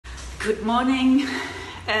Good morning.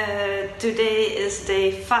 Today is day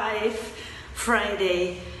 5,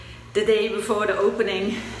 Friday, the day before the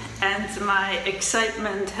opening, and my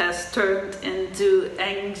excitement has turned into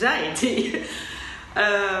anxiety.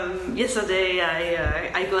 Yesterday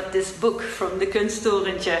I got this book from the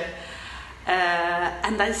Kunst-Torentje,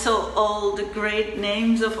 and I saw all the great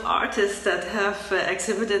names of artists that have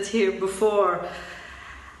exhibited here before.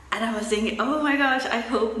 And I was thinking, oh my gosh, I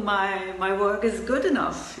hope my work is good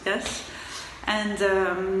enough, yes? And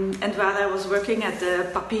while I was working at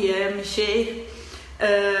the paper-mache,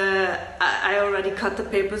 I already cut the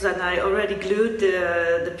papers and I already glued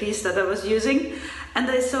the piece that I was using.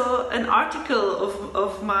 And I saw an article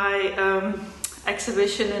of my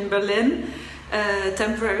exhibition in Berlin,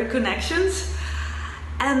 Temporary Connections.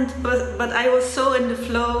 But I was so in the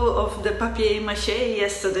flow of the papier-mâché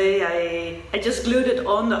yesterday, I just glued it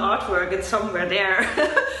on the artwork, it's somewhere there.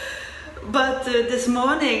 But this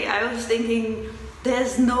morning I was thinking,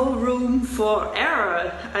 there's no room for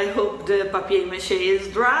error. I hope the papier-mâché is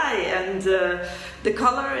dry and the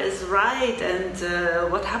color is right, and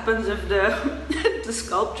what happens if the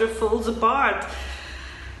sculpture falls apart.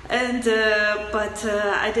 And but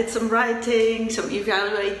I did some writing, some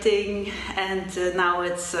evaluating, and now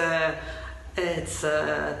it's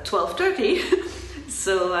 12:30,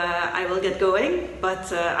 so I will get going.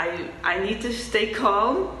 But I need to stay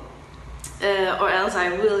calm, or else I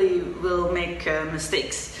really will make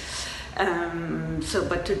mistakes.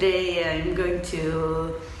 But today I'm going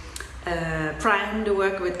to prime the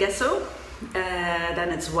work with gesso. Then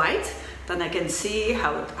it's white. Then I can see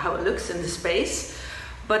how it looks in the space.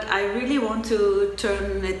 But I really want to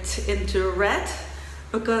turn it into red,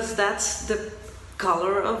 because that's the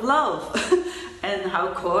color of love. And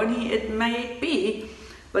how corny it may be,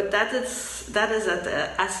 but that is at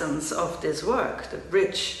the essence of this work, the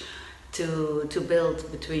bridge to build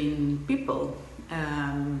between people,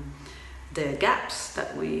 the gaps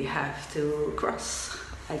that we have to cross,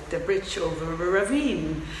 like the bridge over a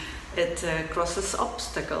ravine. It crosses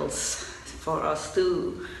obstacles for us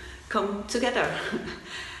to come together.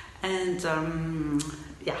 And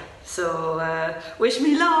yeah, so wish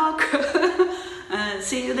me luck.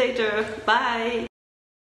 See you later. Bye.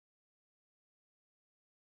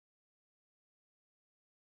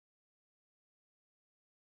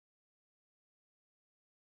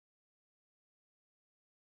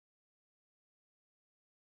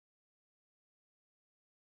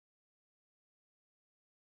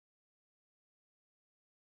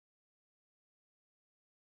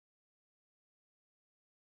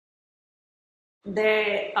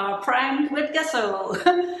 They are primed with gesso.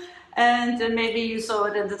 And maybe you saw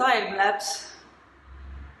it in the time lapse.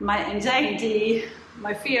 My anxiety,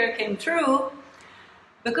 my fear came true,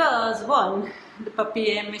 because one, the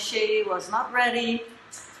papier-mâché was not ready,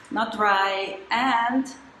 not dry,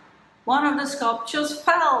 and one of the sculptures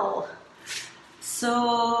fell.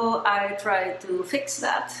 So I tried to fix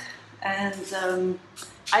that, and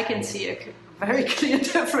I can see a very clear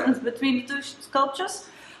difference between the two sculptures.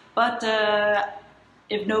 But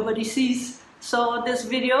if nobody saw this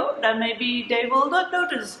video, then maybe they will not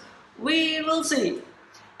notice. We will see.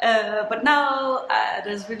 But now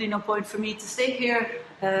there's really no point for me to stay here.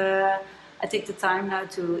 I take the time now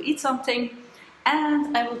to eat something,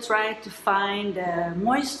 and I will try to find a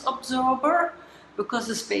moist absorber, because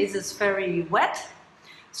the space is very wet.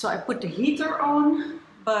 So I put the heater on,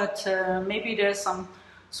 but maybe there's some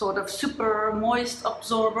sort of super moist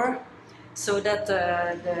absorber, so that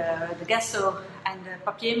the gesso and the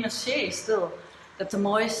papier-mâché still, that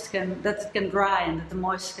it can dry and that the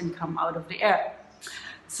moist can come out of the air.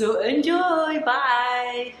 So enjoy,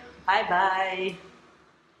 bye, bye bye.